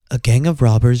gang of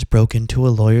robbers broke into a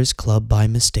lawyer's club by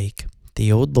mistake.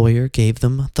 The old lawyer gave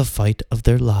them the fight of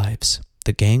their lives.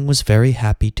 The gang was very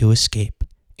happy to escape.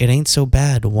 "It ain't so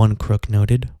bad," one crook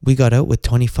noted. "We got out with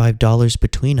 $25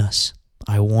 between us."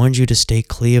 "I warned you to stay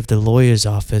clear of the lawyer's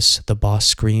office," the boss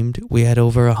screamed. "We had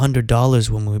over $100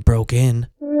 when we broke in."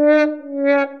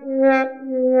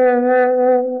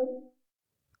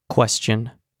 Question: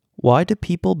 why do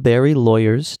people bury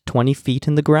lawyers 20 feet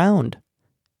in the ground?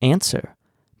 Answer: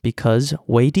 because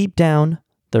way deep down,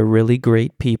 they're really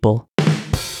great people.